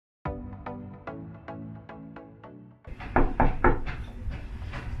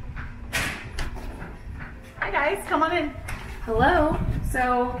Hi guys, come on in. Hello.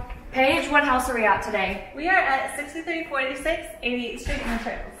 So, Paige, what house are we at today? We are at 6346 88th Street in the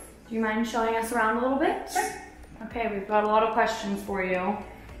Trails. Do you mind showing us around a little bit? Sure. Okay, we've got a lot of questions for you.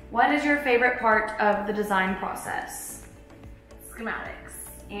 What is your favorite part of the design process? Schematics.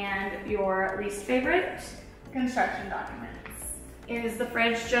 And your least favorite? Construction documents. Is the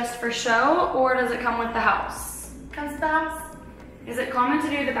fridge just for show, or does it come with the house? Comes to the house? Is it common to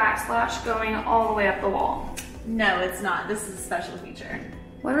do the backsplash going all the way up the wall? No, it's not. This is a special feature.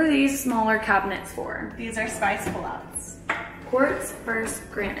 What are these smaller cabinets for? These are spice pullouts. Quartz versus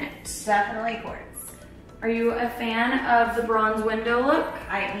granite. Definitely quartz. Are you a fan of the bronze window look?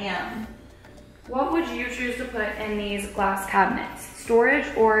 I am. What would you choose to put in these glass cabinets? Storage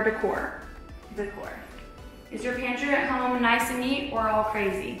or decor? Decor. Is your pantry at home nice and neat or all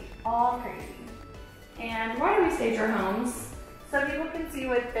crazy? All crazy. And why do we stage our homes? So people can see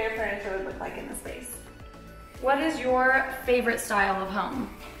what their furniture would look like in the space. What is your favorite style of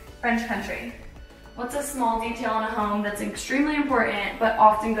home? French country. What's a small detail in a home that's extremely important but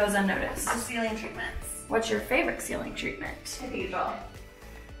often goes unnoticed? The ceiling treatments. What's your favorite ceiling treatment? Cathedral.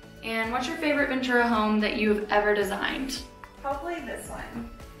 And what's your favorite Ventura home that you've ever designed? Probably this one.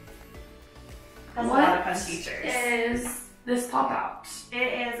 Has a lot of fun features. What is this pop-out?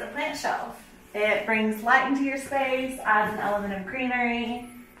 It is a plant shelf. It brings light into your space, adds an element of greenery.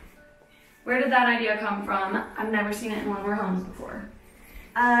 Where did that idea come from? I've never seen it in one of our homes before.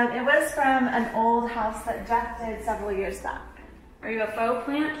 It was from an old house that Jeff did several years back. Are you a faux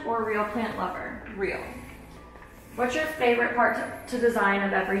plant or a real plant lover? Real. What's your favorite part to design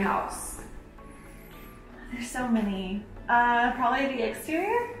of every house? There's so many. Probably the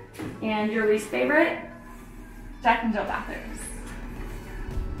exterior. And your least favorite? Jack and Jill bathrooms.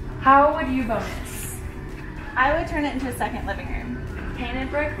 How would you bonus? I would turn it into a second living room. Painted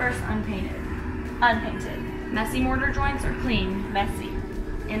brick versus unpainted? Unpainted. Messy mortar joints or clean? Messy.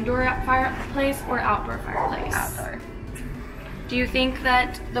 Indoor fireplace or outdoor fireplace? Outdoor. Do you think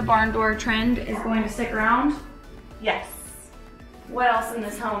that the barn door trend is going to stick around? Yes. What else in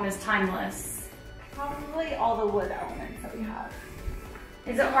this home is timeless? Probably all the wood elements that we have.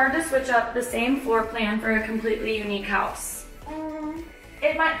 Is it hard to switch up the same floor plan for a completely unique house?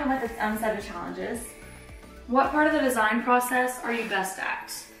 It might come with its own set of challenges. What part of the design process are you best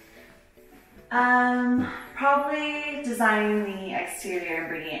at? Probably designing the exterior and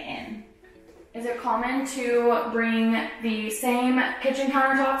bringing it in. Is it common to bring the same kitchen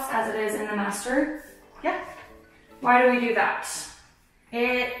countertops as it is in the master? Yeah. Why do we do that?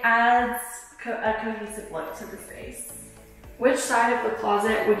 It adds a cohesive look to the space. Which side of the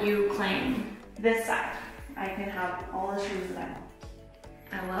closet would you claim? This side. I can have all the shoes that I want.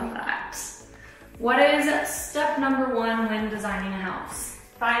 I love that. What is step number one when designing a house?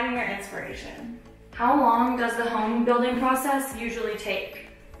 Finding your inspiration. How long does the home building process usually take?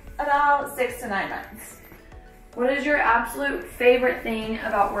 About 6 to 9 months. What is your absolute favorite thing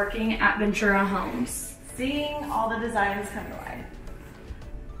about working at Ventura Homes? Seeing all the designs come to life.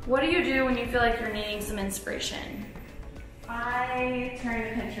 What do you do when you feel like you're needing some inspiration? I turn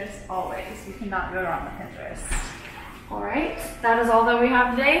to Pinterest always. You cannot go wrong with Pinterest. All right, that is all that we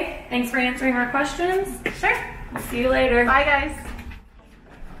have today. Thanks for answering our questions. Sure. We'll see you later. Bye guys.